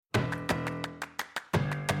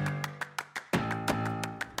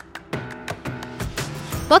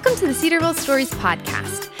Welcome to the Cedarville Stories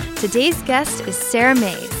podcast. Today's guest is Sarah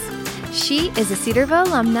Mays. She is a Cedarville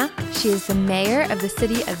alumna. She is the mayor of the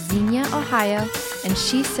city of Xenia, Ohio, and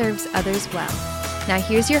she serves others well. Now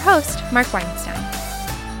here's your host, Mark Weinstein.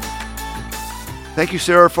 Thank you,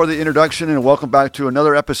 Sarah, for the introduction, and welcome back to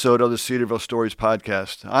another episode of the Cedarville Stories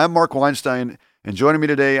podcast. I'm Mark Weinstein, and joining me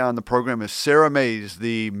today on the program is Sarah Mays,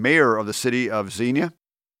 the mayor of the city of Xenia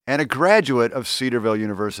and a graduate of Cedarville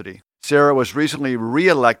University. Sarah was recently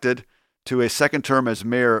re-elected to a second term as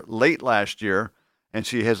mayor late last year, and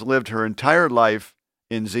she has lived her entire life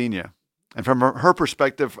in Xenia. And from her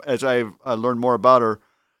perspective, as I've learned more about her,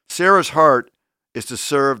 Sarah's heart is to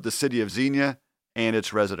serve the city of Xenia and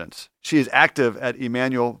its residents. She is active at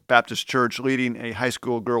Emmanuel Baptist Church, leading a high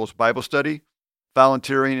school girls' Bible study,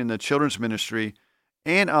 volunteering in the children's ministry,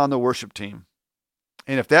 and on the worship team.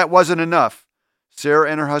 And if that wasn't enough, Sarah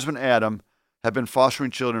and her husband Adam have been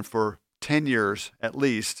fostering children for 10 years at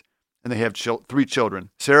least, and they have 3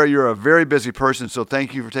 children. Sarah, you're a very busy person, so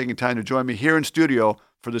thank you for taking time to join me here in studio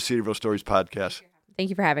for the Cedarville Stories podcast.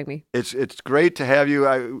 Thank you for having me. It's great to have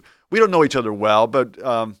you. We don't know each other well, but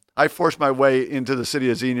I forced my way into the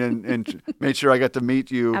city of Xenia and made sure I got to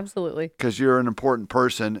meet you. Absolutely. Because you're an important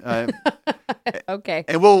person. Okay.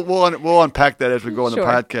 And we'll unpack that as we go in the Sure.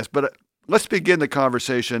 podcast. But let's begin the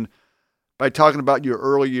conversation by talking about your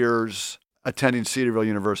early years attending Cedarville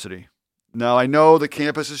University. Now, I know the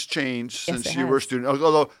campus has changed Yes, since it you were a has. student,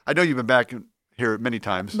 although I know you've been back here many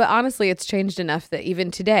times. But honestly, it's changed enough that even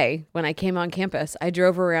today, when I came on campus, I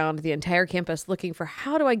drove around the entire campus looking for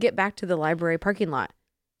how do I get back to the library parking lot?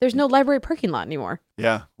 There's no library parking lot anymore.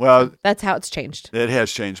 Yeah, well, That's how it's changed. it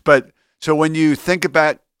has changed. But so when you think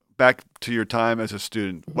about back to your time as a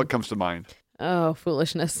student, Mm-hmm. what comes to mind? Oh,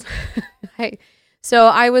 foolishness. So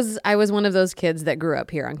I was one of those kids that grew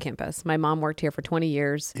up here on campus. My mom worked here for 20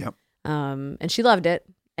 years. Yep. And she loved it.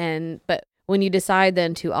 But when you decide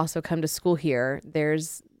then to also come to school here,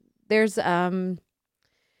 there's you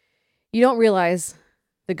don't realize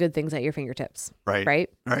the good things at your fingertips, Right. right?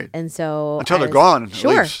 Right. And so Until they're as- gone, at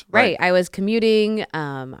Sure, least. right. I was commuting.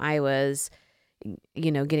 I was,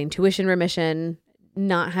 getting tuition remission,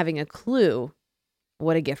 not having a clue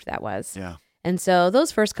what a gift that was. Yeah. And so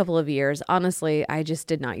those first couple of years, honestly, I just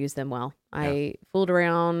did not use them well. I fooled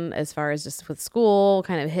around as far as just with school,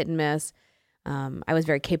 kind of hit and miss. I was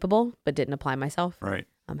very capable, but didn't apply myself. Right.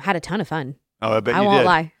 Had a ton of fun. Oh, I bet I you won't did.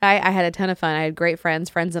 lie. I had a ton of fun. I had great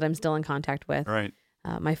friends that I'm still in contact with. Right.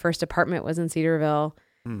 My first apartment was in Cedarville.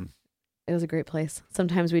 Hmm. It was a great place.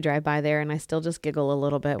 Sometimes we drive by there and I still just giggle a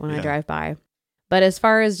little bit when I Yeah. drive by. But as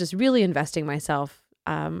far as just really investing myself,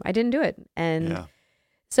 I didn't do it. And Yeah.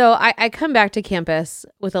 so I come back to campus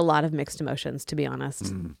with a lot of mixed emotions, to be honest.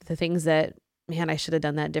 Mm. The things that, man, I should have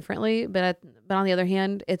done that differently. But on the other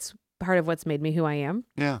hand, it's part of what's made me who I am.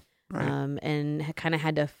 Yeah. Right. And kind of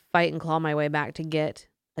had to fight and claw my way back to get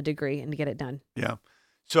a degree and to get it done. Yeah.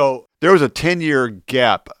 So there was a 10-year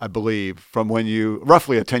gap, I believe, from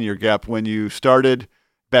roughly a 10-year gap when you started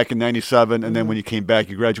back in 97, and then when you came back,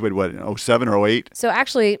 you graduated, what, in 07 or 08? So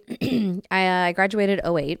actually, I graduated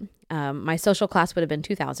 08. My social class would have been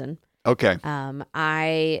 2000. Okay.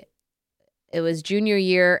 It was junior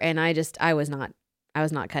year and I was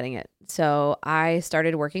not cutting it. So I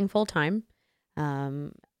started working full time.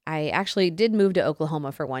 I actually did move to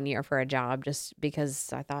Oklahoma for 1 year for a job just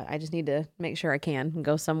because I thought I just need to make sure I can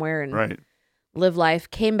go somewhere and Right. live life.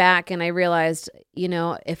 Came back and I realized,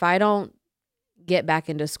 if I don't get back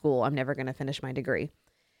into school, I'm never going to finish my degree.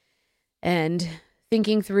 And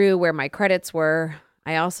thinking through where my credits were,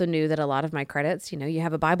 I also knew that a lot of my credits, you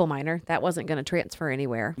have a Bible minor, that wasn't going to transfer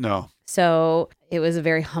anywhere. No. So it was a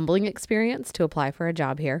very humbling experience to apply for a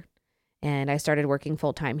job here. And I started working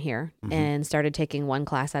full time here and started taking one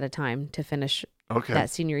class at a time to finish Okay.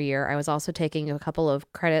 that senior year. I was also taking a couple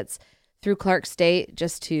of credits through Clark State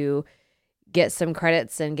just to get some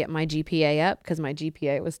credits and get my GPA up because my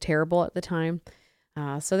GPA was terrible at the time.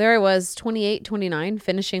 So there I was, 28, 29,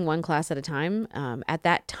 finishing one class at a time. At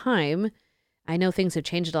that time, I know things have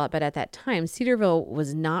changed a lot, but at that time, Cedarville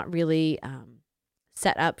was not really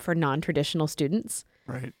set up for non-traditional students.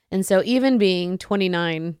 Right. And so even being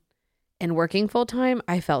 29 and working full-time,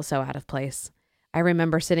 I felt so out of place. I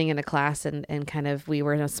remember sitting in a class and kind of, we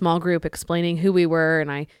were in a small group explaining who we were.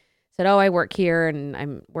 And I said, I work here and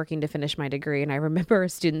I'm working to finish my degree. And I remember a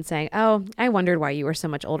student saying, I wondered why you were so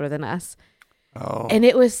much older than us. Oh. And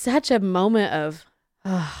it was such a moment of,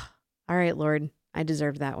 all right, Lord, I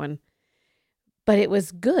deserved that one. But it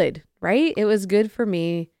was good, right? It was good for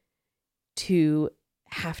me to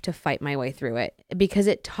have to fight my way through it because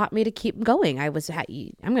it taught me to keep going. I'm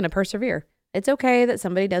going to persevere. It's okay that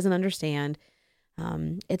somebody doesn't understand.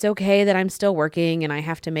 It's okay that I'm still working and I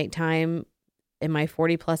have to make time in my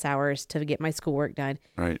 40 plus hours to get my schoolwork done.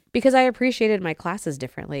 Right. Because I appreciated my classes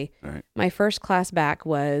differently. Right. My first class back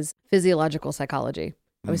was physiological psychology.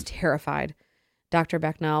 I was terrified. Dr.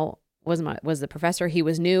 Becknell was the professor. He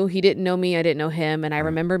was new. He didn't know me. I didn't know him. And I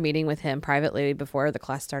remember meeting with him privately before the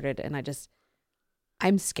class started. And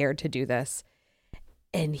I'm scared to do this.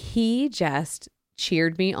 And he just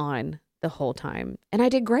cheered me on the whole time. And I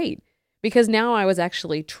did great because now I was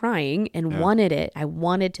actually trying and wanted it. I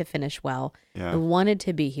wanted to finish well. Yeah. I wanted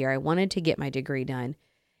to be here. I wanted to get my degree done.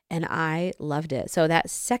 And I loved it. So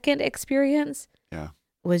that second experience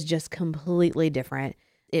was just completely different.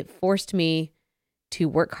 It forced me to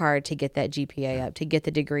work hard to get that GPA up, to get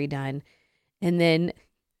the degree done. And then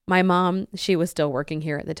my mom, she was still working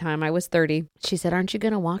here at the time. I was 30. She said, "Aren't you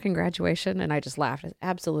going to walk in graduation?" And I just laughed. I said,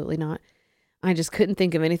 "Absolutely not." I just couldn't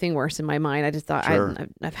think of anything worse in my mind. I just thought,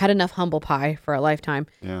 I've had enough humble pie for a lifetime.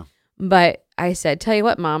 Yeah. But I said, "Tell you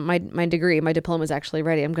what, Mom, my diploma is actually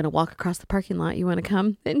ready. I'm going to walk across the parking lot. You want to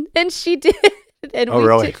come?" And she did. And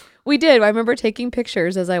really? We did. I remember taking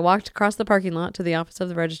pictures as I walked across the parking lot to the office of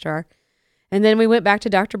the registrar. And then we went back to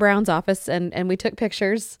Dr. Brown's office and we took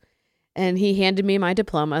pictures and he handed me my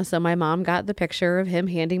diploma. So my mom got the picture of him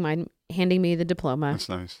handing me the diploma. That's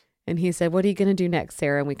nice. And he said, "What are you going to do next,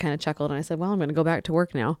 Sarah?" And we kind of chuckled. And I said, "Well, I'm going to go back to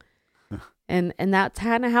work now." and that's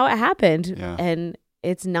kind of how it happened. Yeah. And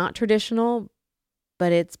it's not traditional,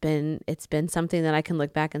 but it's been something that I can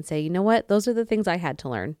look back and say, you know what? Those are the things I had to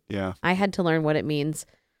learn. Yeah. I had to learn what it means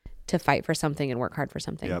to fight for something and work hard for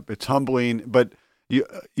something. Yeah. It's humbling, but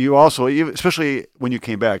you also, especially when you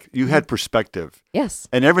came back, you had perspective. Yes.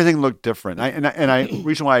 And everything looked different.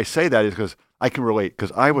 Reason why I say that is because I can relate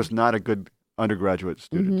because I was not a good undergraduate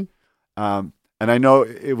student. And I know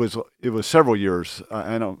it was several years,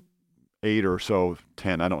 I don't 8 or so,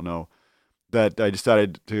 10, I don't know, that I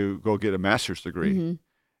decided to go get a master's degree.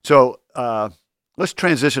 So let's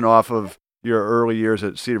transition off of your early years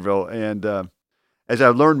at Cedarville. And as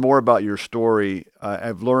I've learned more about your story,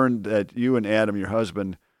 I've learned that you and Adam, your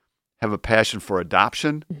husband, have a passion for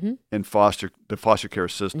adoption and the foster care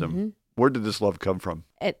system. Where did this love come from?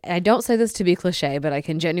 I don't say this to be cliche, but I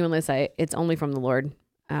can genuinely say it's only from the Lord.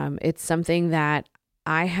 It's something that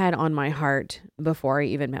I had on my heart before I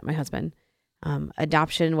even met my husband.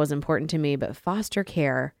 Adoption was important to me, but foster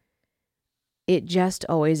care, it just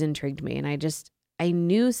always intrigued me. And I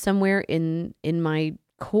knew somewhere in my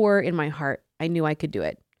core, in my heart, I knew I could do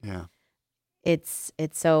it. Yeah. It's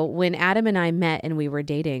so when Adam and I met and we were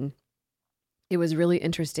dating, it was really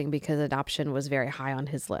interesting because adoption was very high on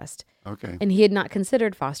his list. Okay. And he had not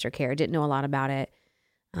considered foster care, didn't know a lot about it.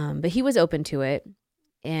 But he was open to it.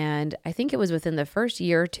 And I think it was within the first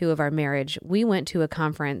year or two of our marriage, we went to a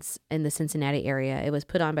conference in the Cincinnati area. It was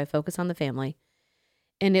put on by Focus on the Family.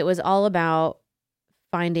 And it was all about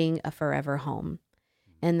finding a forever home.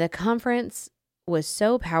 And the conference was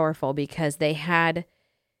so powerful because they had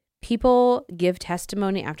people give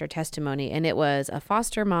testimony after testimony. And it was a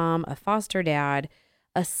foster mom, a foster dad,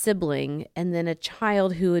 a sibling, and then a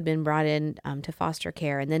child who had been brought in to foster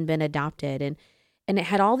care and then been adopted. And it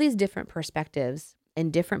had all these different perspectives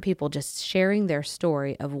and different people just sharing their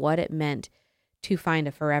story of what it meant to find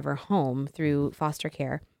a forever home through foster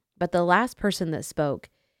care. But the last person that spoke,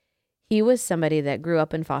 he was somebody that grew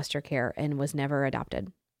up in foster care and was never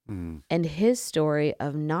adopted. And his story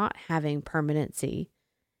of not having permanency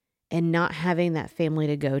and not having that family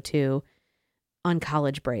to go to on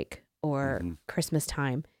college break or Christmas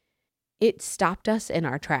time, it stopped us in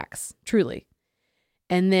our tracks, truly.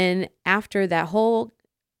 And then after that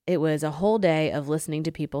it was a whole day of listening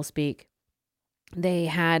to people speak. They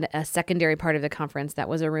had a secondary part of the conference that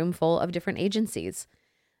was a room full of different agencies,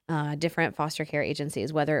 different foster care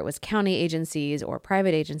agencies, whether it was county agencies or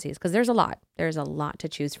private agencies, because there's a lot to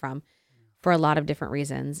choose from for a lot of different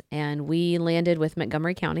reasons. And we landed with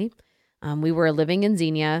Montgomery County. We were living in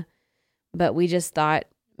Xenia, but we just thought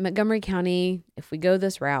Montgomery County, if we go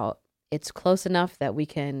this route, it's close enough that we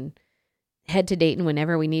can head to Dayton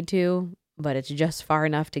whenever we need to, but it's just far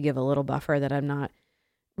enough to give a little buffer that I'm not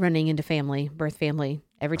running into birth family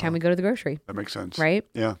every time we go to the grocery. That makes sense. Right?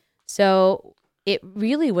 Yeah. So it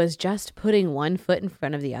really was just putting one foot in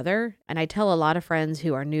front of the other. And I tell a lot of friends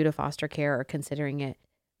who are new to foster care or considering it,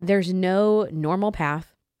 there's no normal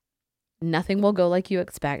path. Nothing will go like you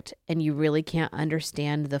expect. And you really can't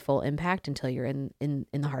understand the full impact until you're in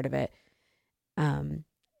the heart of it.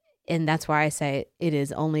 And that's why I say it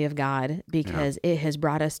is only of God, because it has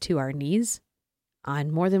brought us to our knees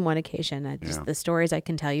on more than one occasion. The stories I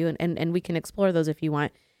can tell you, and we can explore those if you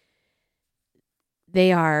want.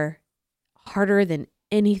 They are harder than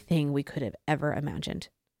anything we could have ever imagined.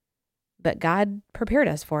 But God prepared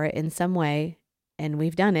us for it in some way, and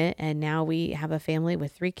we've done it. And now we have a family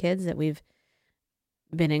with 3 kids that we've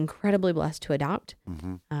been incredibly blessed to adopt.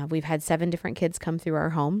 We've had 7 different kids come through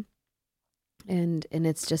our home, and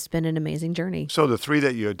it's just been an amazing journey. So the 3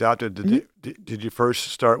 that you adopted, did you first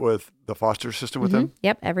start with the foster system with them?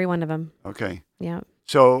 Yep, every one of them. Okay. Yeah.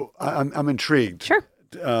 So I'm intrigued. Sure.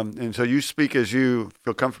 And so you speak as you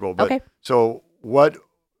feel comfortable. But Okay. So what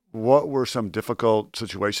were some difficult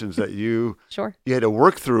situations that you Sure. had to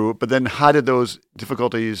work through? But then how did those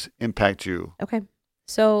difficulties impact you? Okay.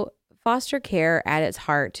 So foster care at its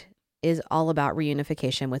heart is all about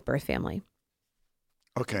reunification with birth family.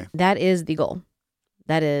 Okay. That is the goal.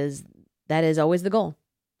 That is always the goal.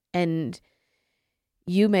 And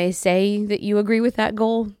you may say that you agree with that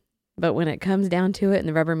goal, but when it comes down to it and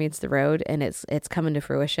the rubber meets the road and it's coming to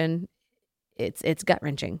fruition, it's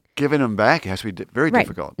gut-wrenching. Giving them back has to be very Right.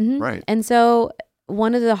 difficult. Mhm. Right. And so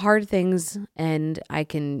one of the hard things, and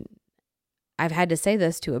I've had to say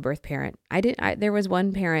this to a birth parent. There was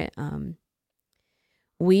one parent,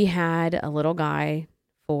 we had a little guy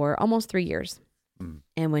for almost 3 years.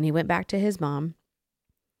 And when he went back to his mom,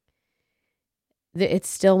 it's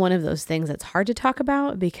still one of those things that's hard to talk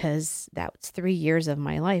about because that was 3 years of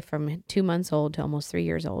my life, from 2 months old to almost 3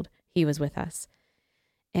 years old. He was with us.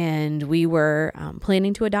 And we were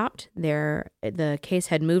planning to adopt. The case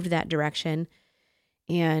had moved that direction.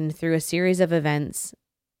 And through a series of events,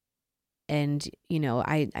 and,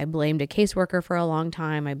 I blamed a caseworker for a long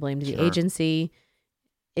time. I blamed the agency.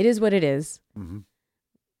 It is what it is.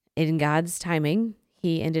 In God's timing,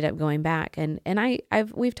 he ended up going back. And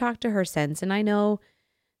we've talked to her since, and I know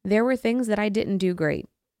there were things that I didn't do great.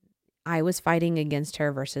 I was fighting against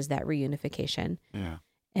her versus that reunification. Yeah.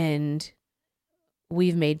 And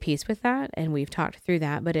we've made peace with that, and we've talked through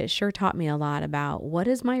that, but it sure taught me a lot about what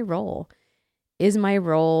is my role. My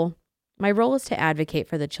role is to advocate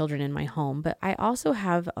for the children in my home, but I also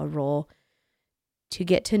have a role to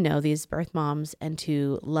get to know these birth moms and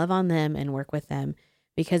to love on them and work with them.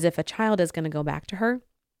 Because if a child is going to go back to her,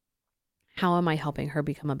 how am I helping her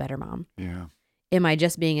become a better mom? Yeah. Am I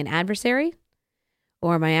just being an adversary,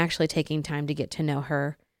 or am I actually taking time to get to know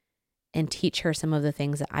her and teach her some of the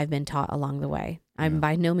things that I've been taught along the way? I'm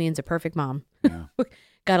by no means a perfect mom. Yeah.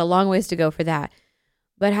 Got a long ways to go for that.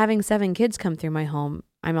 But having 7 kids come through my home,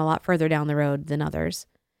 I'm a lot further down the road than others.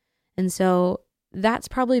 And so that's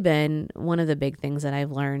probably been one of the big things that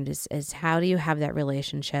I've learned is how do you have that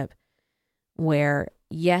relationship where,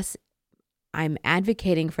 yes, I'm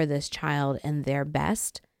advocating for this child and their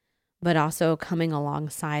best, but also coming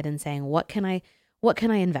alongside and saying, what can I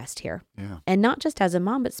invest here? Yeah. And not just as a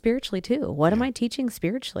mom, but spiritually too. What am I teaching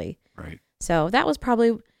spiritually? Right. So that was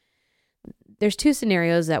probably, there's 2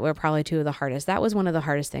 scenarios that were probably 2 of the hardest. That was one of the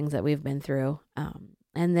hardest things that we've been through.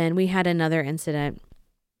 And then we had another incident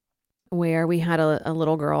where we had a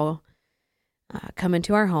little girl come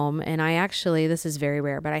into our home. And this is very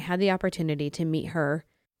rare, but I had the opportunity to meet her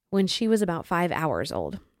when she was about 5 hours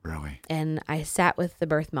old. Really? And I sat with the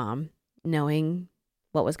birth mom knowing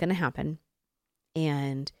what was going to happen.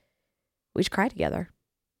 And we just cried together.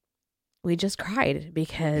 We just cried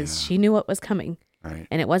because she knew what was coming. Right.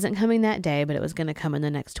 And it wasn't coming that day, but it was going to come in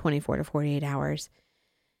the next 24 to 48 hours.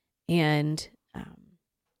 And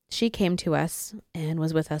she came to us and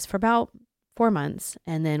was with us for about 4 months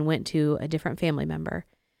and then went to a different family member.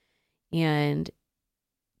 And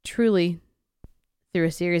truly, through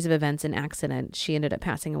a series of events and accident, she ended up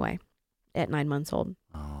passing away at 9 months old.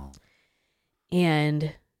 Oh.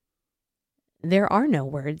 And there are no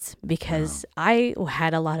words because I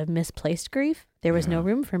had a lot of misplaced grief. There was no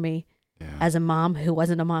room for me as a mom who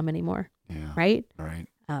wasn't a mom anymore. Yeah. Right? Right.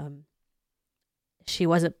 She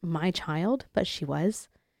wasn't my child, but she was.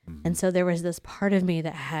 Mm-hmm. And so there was this part of me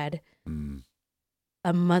that had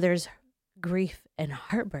a mother's grief and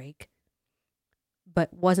heartbreak,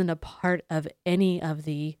 but wasn't a part of any of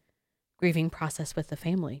the grieving process with the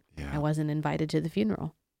family. Yeah. I wasn't invited to the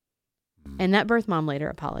funeral. And that birth mom later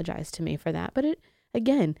apologized to me for that. But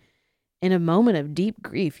again, in a moment of deep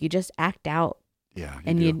grief, you just act out. Yeah.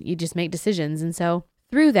 You just make decisions. And so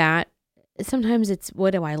through that, sometimes it's,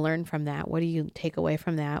 what do I learn from that? What do you take away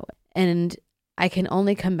from that? And I can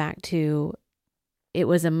only come back to, it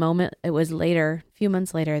was later, a few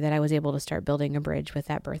months later, that I was able to start building a bridge with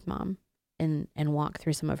that birth mom and walk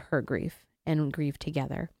through some of her grief and grieve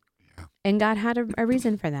together. Yeah. And God had a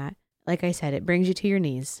reason for that. Like I said, it brings you to your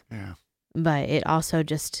knees. Yeah. But it also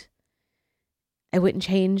I wouldn't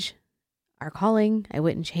change our calling. I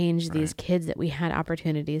wouldn't change these kids that we had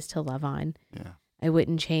opportunities to love on. Yeah. I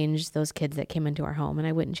wouldn't change those kids that came into our home, and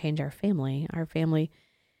I wouldn't change our family. Our family,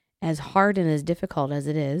 as hard and as difficult as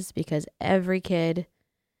it is, because every kid,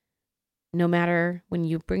 no matter when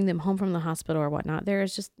you bring them home from the hospital or whatnot, there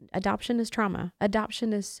is just, adoption is trauma.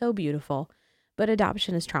 Adoption is so beautiful, but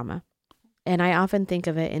adoption is trauma. And I often think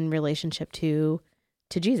of it in relationship to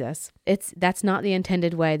Jesus. That's not the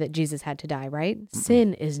intended way that Jesus had to die, right? Mm-mm.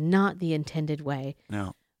 Sin is not the intended way.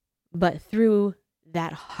 No. But through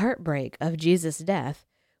that heartbreak of Jesus' death,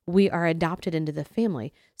 we are adopted into the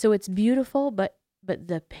family. So it's beautiful, but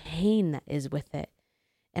the pain that is with it.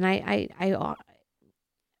 And I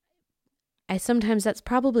sometimes, that's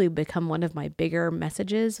probably become one of my bigger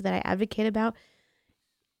messages that I advocate about.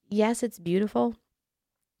 Yes, it's beautiful,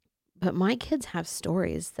 but my kids have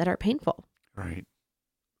stories that are painful. Right.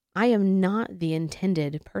 I am not the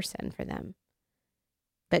intended person for them,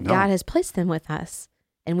 but No. God has placed them with us,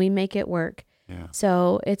 and we make it work. Yeah.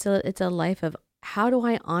 So it's a life of, how do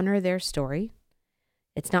I honor their story?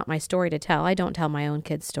 It's not my story to tell. I don't tell my own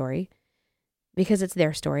kids' story because it's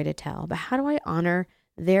their story to tell. But how do I honor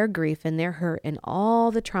their grief and their hurt and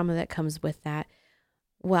all the trauma that comes with that,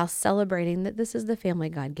 while celebrating that this is the family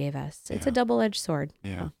God gave us? It's a double-edged sword.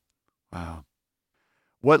 Yeah. Wow.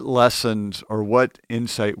 What lessons or what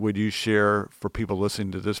insight would you share for people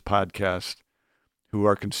listening to this podcast who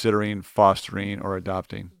are considering fostering or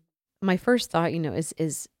adopting? My first thought,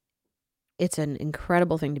 is it's an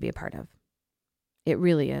incredible thing to be a part of. It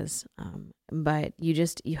really is. But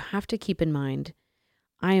you have to keep in mind,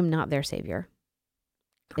 I am not their savior.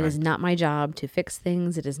 Correct. It is not my job to fix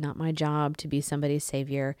things. It is not my job to be somebody's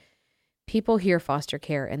savior. People hear foster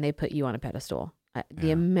care and they put you on a pedestal.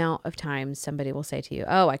 The amount of times somebody will say to you,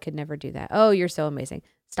 "Oh, I could never do that. Oh, you're so amazing."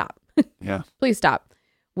 Stop. Yeah. Please stop.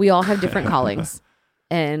 We all have different callings.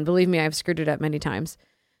 And believe me, I've screwed it up many times.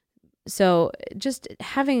 So just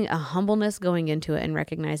having a humbleness going into it and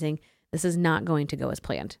recognizing this is not going to go as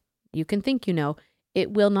planned. You can think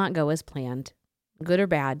it will not go as planned, good or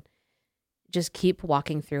bad. Just keep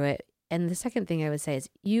walking through it. And the second thing I would say is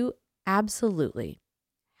you absolutely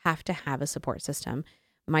have to have a support system.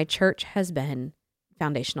 My church has been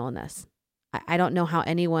foundational in this. I don't know how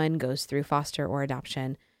anyone goes through foster or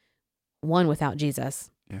adoption, one, without Jesus,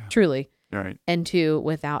 truly. Right. And two,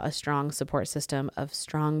 without a strong support system of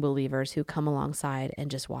strong believers who come alongside and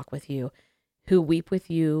just walk with you, who weep with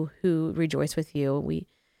you, who rejoice with you. We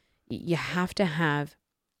have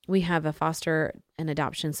a foster and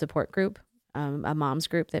adoption support group, a mom's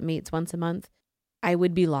group that meets once a month. I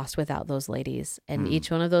would be lost without those ladies. And each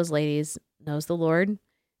one of those ladies knows the Lord.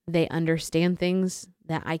 They understand things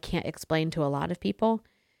that I can't explain to a lot of people.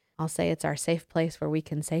 I'll say it's our safe place where we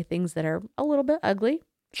can say things that are a little bit ugly.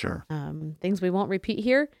 Sure. Things we won't repeat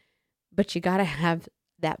here, but you got to have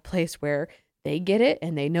that place where they get it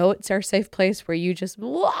and they know it's our safe place, where you just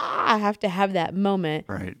have to have that moment.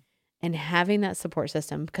 Right. And having that support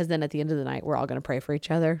system, because then at the end of the night, we're all going to pray for each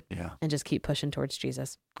other. Yeah. And just keep pushing towards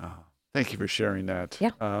Jesus. Oh, thank you for sharing that.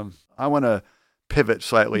 Yeah. I want to pivot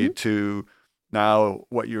slightly to now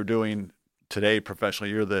what you're doing today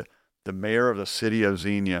professionally. You're the mayor of the city of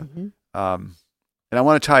Xenia. And I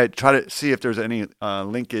want to try to see if there's any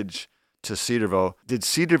linkage to Cedarville. Did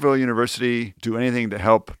Cedarville University do anything to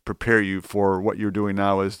help prepare you for what you're doing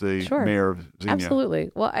now as the mayor of Xenia?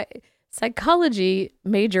 Absolutely. Well, psychology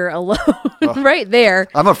major alone, right there.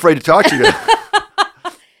 I'm afraid to talk to you.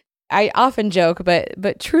 I often joke,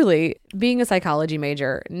 but truly, being a psychology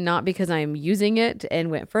major, not because I'm using it and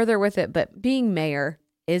went further with it, but being mayor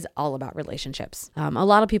is all about relationships. A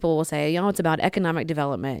lot of people will say, it's about economic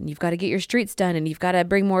development, and you've got to get your streets done, and you've got to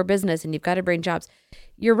bring more business, and you've got to bring jobs.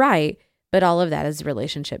 You're right, but all of that is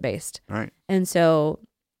relationship based. Right. And so,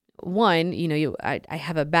 one, I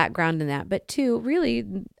have a background in that, but two, really,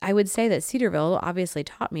 I would say that Cedarville obviously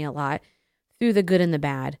taught me a lot through the good and the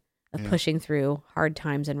bad of pushing through hard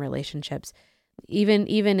times and relationships. Even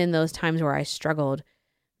in those times where I struggled,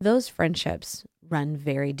 those friendships run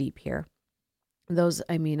very deep here.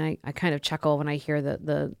 I kind of chuckle when I hear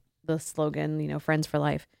the slogan, friends for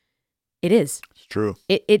life. It is. It's true.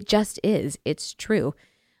 It just is. It's true.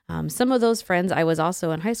 Some of those friends I was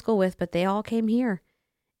also in high school with, but they all came here.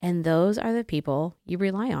 And those are the people you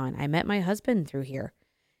rely on. I met my husband through here.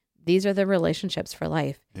 These are the relationships for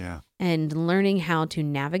life. Yeah. And learning how to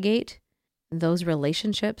navigate those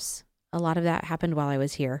relationships, a lot of that happened while I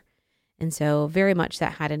was here. And so very much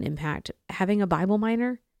that had an impact. Having a Bible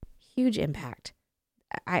minor, huge impact.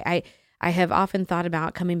 I have often thought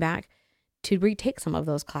about coming back to retake some of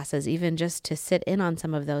those classes, even just to sit in on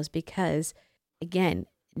some of those, because again,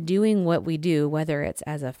 doing what we do, whether it's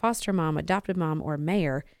as a foster mom, adopted mom, or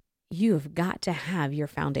mayor, you've got to have your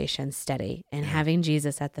foundation steady and having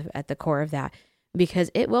Jesus at the core of that, because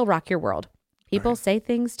it will rock your world. People say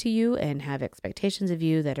things to you and have expectations of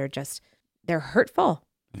you that are they're hurtful.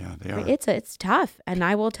 Yeah, they are. It's tough. And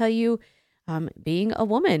I will tell you, being a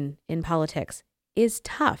woman in politics is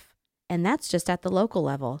tough. And that's just at the local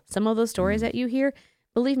level. Some of those stories that you hear,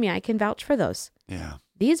 believe me, I can vouch for those. Yeah.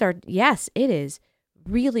 These are, yes, it is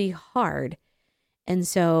really hard. And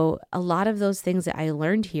so a lot of those things that I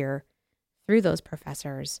learned here through those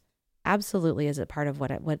professors absolutely is a part of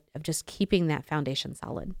what of just keeping that foundation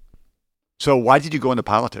solid. So why did you go into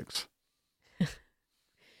politics?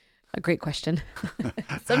 A great question.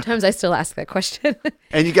 Sometimes I still ask that question.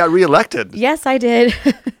 And you got reelected. Yes, I did.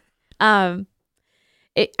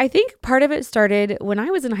 I think part of it started when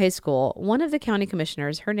I was in high school. One of the county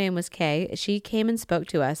commissioners, her name was Kay, she came and spoke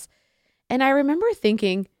to us. And I remember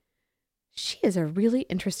thinking, she is a really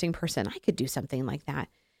interesting person. I could do something like that.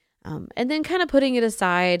 And then kind of putting it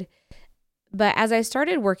aside. But as I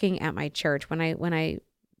started working at my church, when I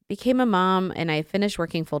became a mom and I finished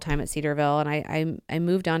working full-time at Cedarville and I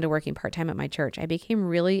moved on to working part-time at my church, I became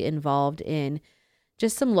really involved in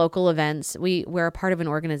just some local events. We're a part of an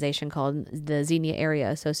organization called the Xenia Area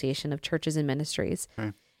Association of Churches and Ministries.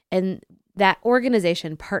 Okay. And that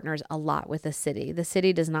organization partners a lot with the city. The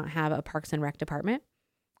city does not have a Parks and Rec department.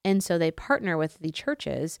 And so they partner with the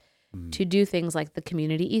churches to do things like the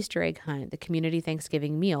community Easter egg hunt, the community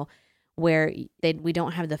Thanksgiving meal, where we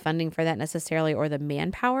don't have the funding for that necessarily or the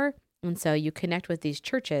manpower. And so you connect with these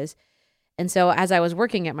churches. And so as I was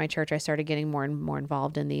working at my church, I started getting more and more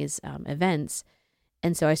involved in these events.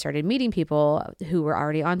 And so I started meeting people who were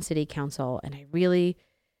already on city council, and I really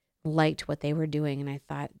liked what they were doing. And I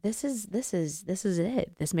thought, this is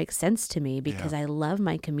it. This makes sense to me because I love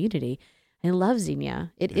my community. I love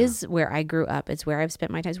Xenia. It is where I grew up. It's where I've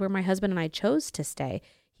spent my time. It's where my husband and I chose to stay.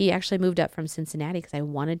 He actually moved up from Cincinnati because I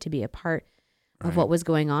wanted to be a part of what was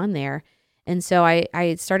going on there. And so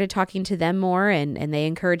I started talking to them more, and they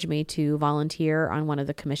encouraged me to volunteer on one of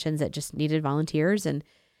the commissions that just needed volunteers. And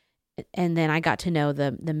then I got to know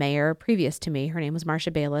the mayor previous to me. Her name was Marcia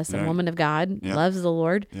Bayless, a woman of God, loves the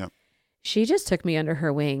Lord. Yep. She just took me under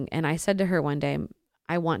her wing. And I said to her one day,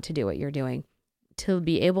 I want to do what you're doing, to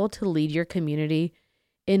be able to lead your community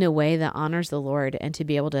in a way that honors the Lord and to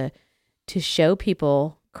be able to show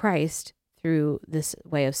people Christ through this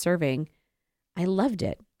way of serving. I loved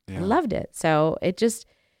it. Yeah. I loved it. So it just,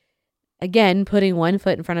 again, putting one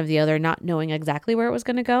foot in front of the other, not knowing exactly where it was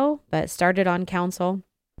going to go, but started on council.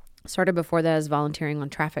 Started before that as volunteering on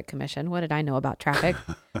traffic commission. What did I know about traffic?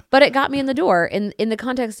 But it got me in the door in the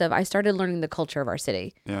context of I started learning the culture of our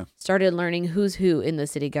city. Yeah. Started learning who's who in the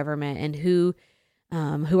city government and who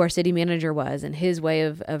our city manager was and his way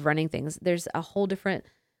of running things. There's a whole different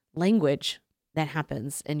language that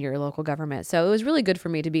happens in your local government. So it was really good for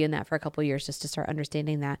me to be in that for a couple of years just to start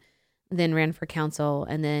understanding that. Then ran for council.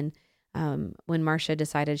 And then when Marcia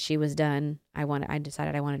decided she was done, I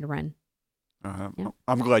decided I wanted to run. Yeah.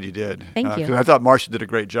 I'm glad you did. Thank you. 'Cause I thought Marcia did a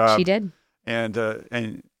great job. She did.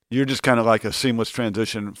 And you're just kind of like a seamless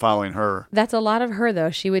transition following her. That's a lot of her,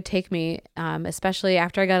 though. She would take me, especially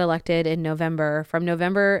after I got elected in November, from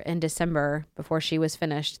November and December, before she was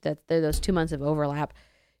finished, those 2 months of overlap,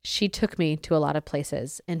 she took me to a lot of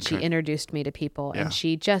places and she introduced me to people and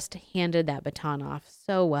she just handed that baton off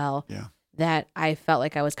so well that I felt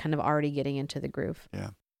like I was kind of already getting into the groove.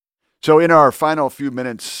 Yeah. So in our final few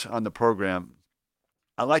minutes on the program,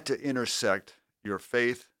 I like to intersect your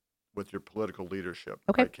faith with your political leadership.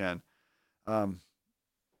 Okay. If I can.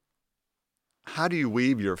 How do you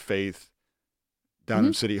weave your faith down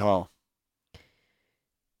in City Hall?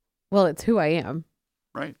 Well, it's who I am.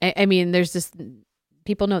 Right. I mean, there's just,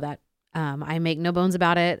 people know that. I make no bones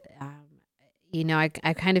about it.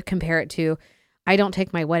 I kind of compare it to, I don't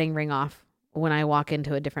take my wedding ring off when I walk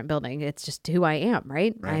into a different building. It's just who I am,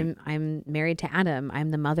 right? I'm married to Adam. I'm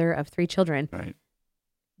the mother of 3 children. Right.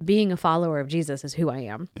 Being a follower of Jesus is who I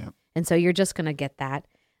am. Yeah. And so you're just going to get that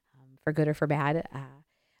for good or for bad.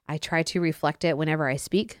 I try to reflect it whenever I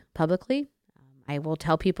speak publicly. I will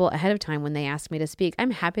tell people ahead of time when they ask me to speak,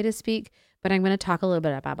 I'm happy to speak, but I'm going to talk a little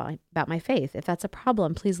bit about my faith. If that's a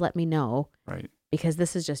problem, please let me know. Right. Because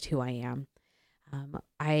this is just who I am.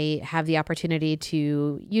 I have the opportunity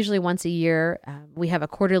to, usually once a year, we have a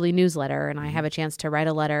quarterly newsletter, and I have a chance to write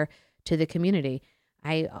a letter to the community.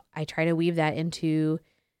 I try to weave that into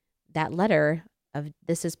that letter of,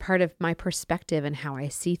 this is part of my perspective and how I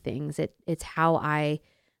see things. It's how I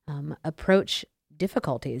approach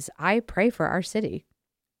difficulties. I pray for our city.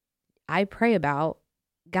 I pray about,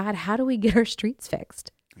 God, how do we get our streets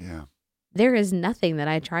fixed? Yeah. There is nothing that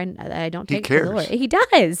I don't take to the Lord. He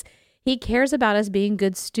does. He cares about us being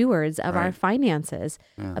good stewards of our Right. finances,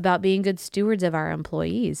 Yeah. about being good stewards of our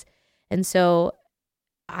employees. And so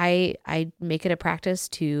I make it a practice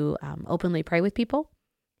to openly pray with people.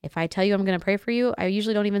 If I tell you I'm going to pray for you, I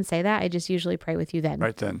usually don't even say that. I just usually pray with you then.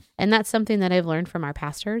 Right then. And that's something that I've learned from our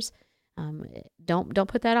pastors. Don't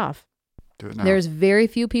put that off. Do it now. There's very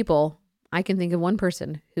few people, I can think of one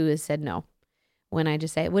person who has said no when I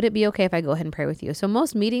just say, would it be okay if I go ahead and pray with you? So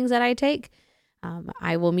most meetings that I take,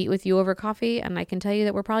 I will meet with you over coffee, and I can tell you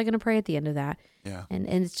that we're probably going to pray at the end of that. Yeah. And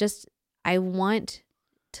it's just, I want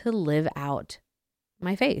to live out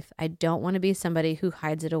my faith. I don't want to be somebody who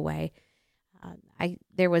hides it away.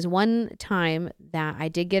 There was one time that I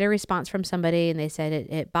did get a response from somebody, and they said,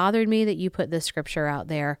 it bothered me that you put this scripture out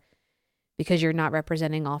there because you're not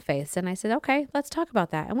representing all faiths. And I said, okay, let's talk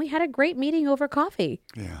about that. And we had a great meeting over coffee.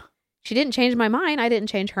 Yeah. She didn't change my mind. I didn't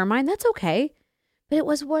change her mind. That's okay. But it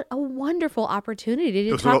was a wonderful opportunity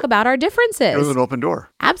to talk about our differences. It was an open door.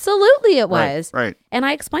 Absolutely it was. Right. And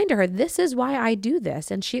I explained to her, this is why I do this.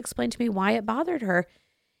 And she explained to me why it bothered her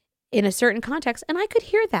in a certain context. And I could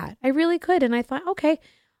hear that. I really could. And I thought, okay,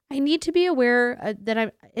 I need to be aware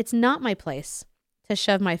that it's not my place to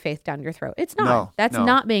shove my faith down your throat. It's not. No, That's no.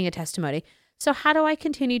 not being a testimony. So how do I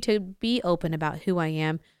continue to be open about who I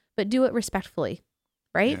am, but do it respectfully,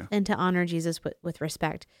 right? Yeah. And to honor Jesus with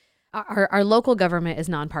respect. Our local government is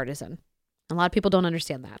nonpartisan. A lot of people don't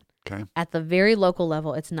understand that. Okay. At the very local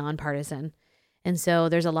level, it's nonpartisan. And so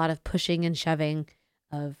there's a lot of pushing and shoving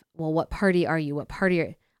of, well, what party are you? What party are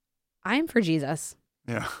you? I'm for Jesus.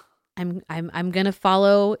 Yeah. I'm going to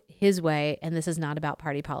follow his way, and this is not about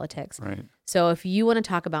party politics. Right. So if you want to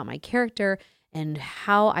talk about my character and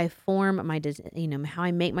how I form how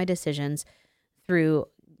I make my decisions through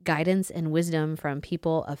guidance and wisdom from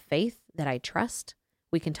people of faith that I trust,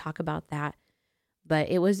 we can talk about that. But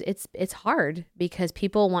it's hard because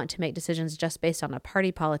people want to make decisions just based on a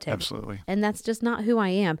party politic. Absolutely. And that's just not who I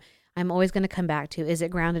am. I'm always going to come back to, is it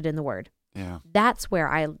grounded in the word? Yeah. That's where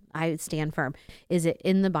I stand firm. Is it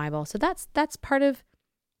in the Bible? So that's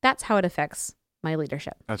how it affects my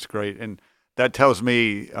leadership. That's great. And that tells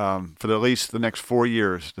me for at least the next 4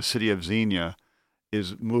 years, the city of Xenia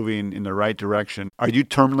is moving in the right direction. Are you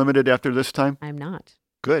term limited after this time? I'm not.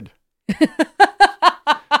 Good.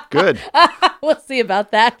 Good. We'll see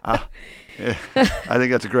about that. Yeah, I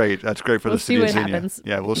think that's great. That's great for We'll the city see of what Xenia. happens.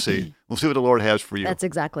 Yeah, we'll see. We'll see what the Lord has for you. That's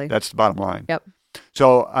exactly. That's the bottom line. Yep.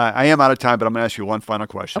 So I am out of time, but I'm going to ask you one final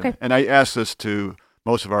question. Okay. And I ask this to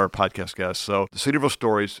most of our podcast guests. So the Cedarville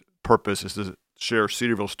Stories purpose is to share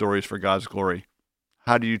Cedarville stories for God's glory.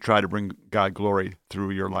 How do you try to bring God glory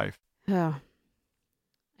through your life? Oh,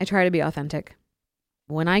 I try to be authentic.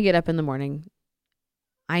 When I get up in the morning,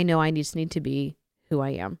 I know I just need to be who I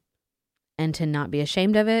am and to not be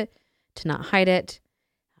ashamed of it, to not hide it.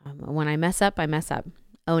 When I mess up,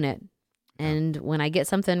 own it. And when I get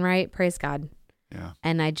something right, praise God. Yeah.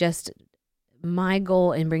 And my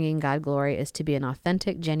goal in bringing God glory is to be an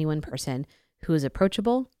authentic, genuine person who is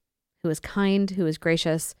approachable, who is kind, who is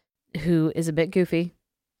gracious, who is a bit goofy,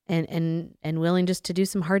 and willing just to do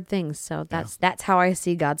some hard things. So that's how I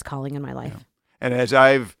see God's calling in my life. Yeah. And as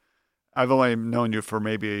I've only known you for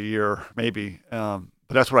maybe a year,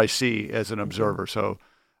 but that's what I see as an observer. So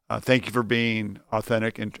thank you for being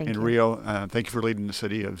authentic and real. Thank you for leading the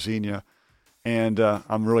city of Xenia. And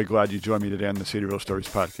I'm really glad you joined me today on the Cedarville Stories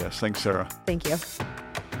podcast. Thanks, Sarah. Thank you.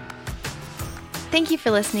 Thank you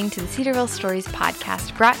for listening to the Cedarville Stories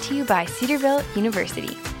podcast, brought to you by Cedarville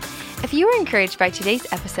University. If you were encouraged by today's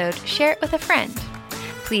episode, share it with a friend.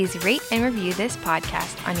 Please rate and review this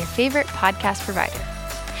podcast on your favorite podcast provider.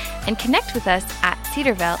 And connect with us at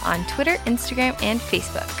Cedarville on Twitter, Instagram, and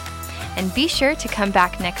Facebook. And be sure to come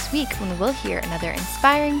back next week when we'll hear another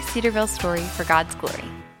inspiring Cedarville story for God's glory.